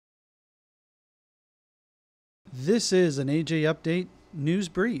This is an AJ Update News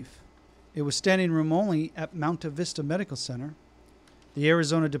Brief. It was standing room only at Mount Vista Medical Center. The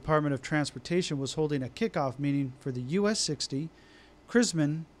Arizona Department of Transportation was holding a kickoff meeting for the US 60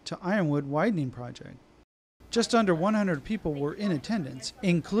 Crismon to Ironwood widening project. Just under 100 people were in attendance,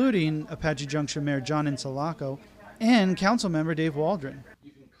 including Apache Junction Mayor John Insalaco and Councilmember Dave Waldron.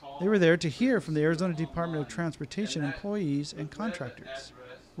 They were there to hear from the Arizona Department of Transportation employees and contractors.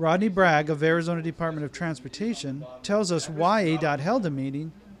 Rodney Bragg of Arizona Department of Transportation tells us why ADOT held a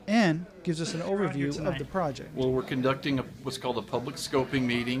meeting and gives us an overview of the project. Well, we're conducting what's called a public scoping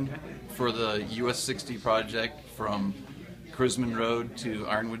meeting for the US 60 project from Crismon Road to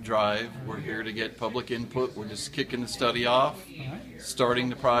Ironwood Drive. We're here to get public input. We're just kicking the study off, starting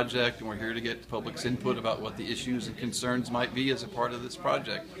the project, and we're here to get the public's input about what the issues and concerns might be as a part of this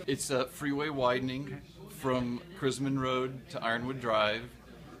project. It's a freeway widening from Crismon Road to Ironwood Drive,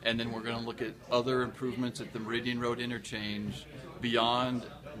 and then we're going to look at other improvements at the Meridian Road interchange beyond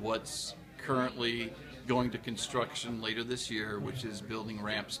what's currently going to construction later this year, which is building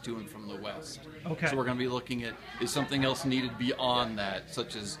ramps to and from the west. Okay. So we're going to be looking at, is something else needed beyond that,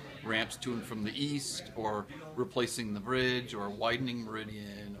 such as ramps to and from the east, or replacing the bridge, or widening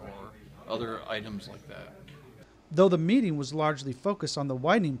Meridian, or other items like that. Though the meeting was largely focused on the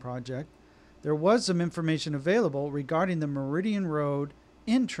widening project, there was some information available regarding the Meridian Road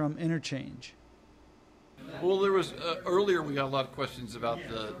interim interchange. Well, there was earlier we got a lot of questions about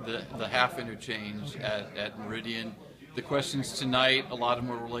the half interchange at Meridian. The questions tonight, a lot of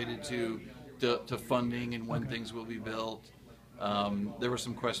them were related to funding and when things will be built. There were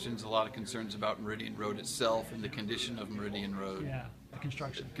some questions, a lot of concerns about Meridian Road itself and the condition of Meridian Road. Yeah, the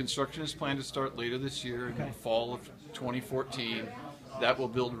construction. Construction is planned to start later this year in the fall of 2014. That will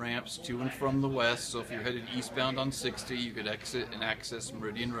build ramps to and from the west, so if you're headed eastbound on 60, you could exit and access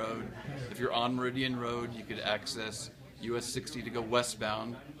Meridian Road. If you're on Meridian Road, you could access US 60 to go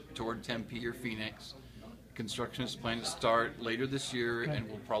westbound toward Tempe or Phoenix. Construction is planned to start later this year and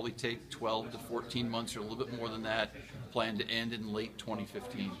will probably take 12 to 14 months or a little bit more than that, planned to end in late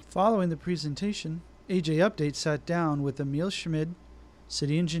 2015. Following the presentation, AJ Update sat down with Emil Schmid,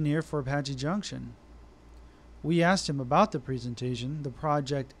 city engineer for Apache Junction. We asked him about the presentation, the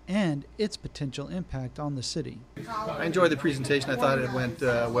project, and its potential impact on the city. I enjoyed the presentation. I thought it went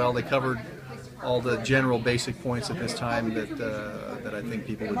well. They covered all the general basic points at this time that I think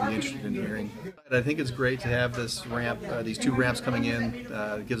people would be interested in hearing. I think it's great to have this ramp, these two ramps coming in.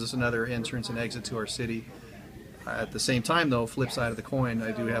 It gives us another entrance and exit to our city. At the same time, though, flip side of the coin,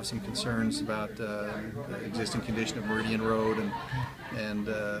 I do have some concerns about the existing condition of Meridian Road and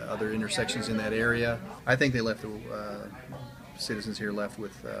other intersections in that area. I think they left the citizens here left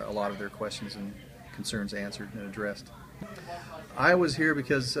with a lot of their questions and concerns answered and addressed. I was here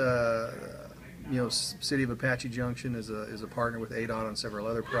because City of Apache Junction is a partner with ADOT on several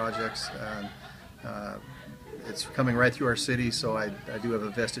other projects. It's coming right through our city, so I do have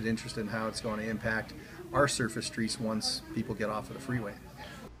a vested interest in how it's going to impact our surface streets once people get off of the freeway.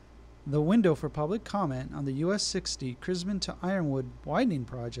 The window for public comment on the US 60 Crismon to Ironwood widening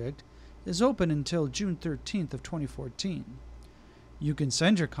project is open until June 13th of 2014. You can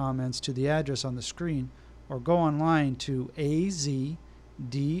send your comments to the address on the screen or go online to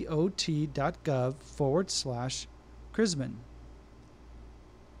azdot.gov/Crismon.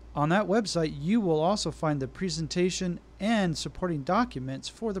 On that website, you will also find the presentation and supporting documents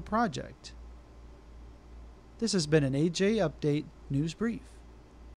for the project. This has been an AJ Update News Brief.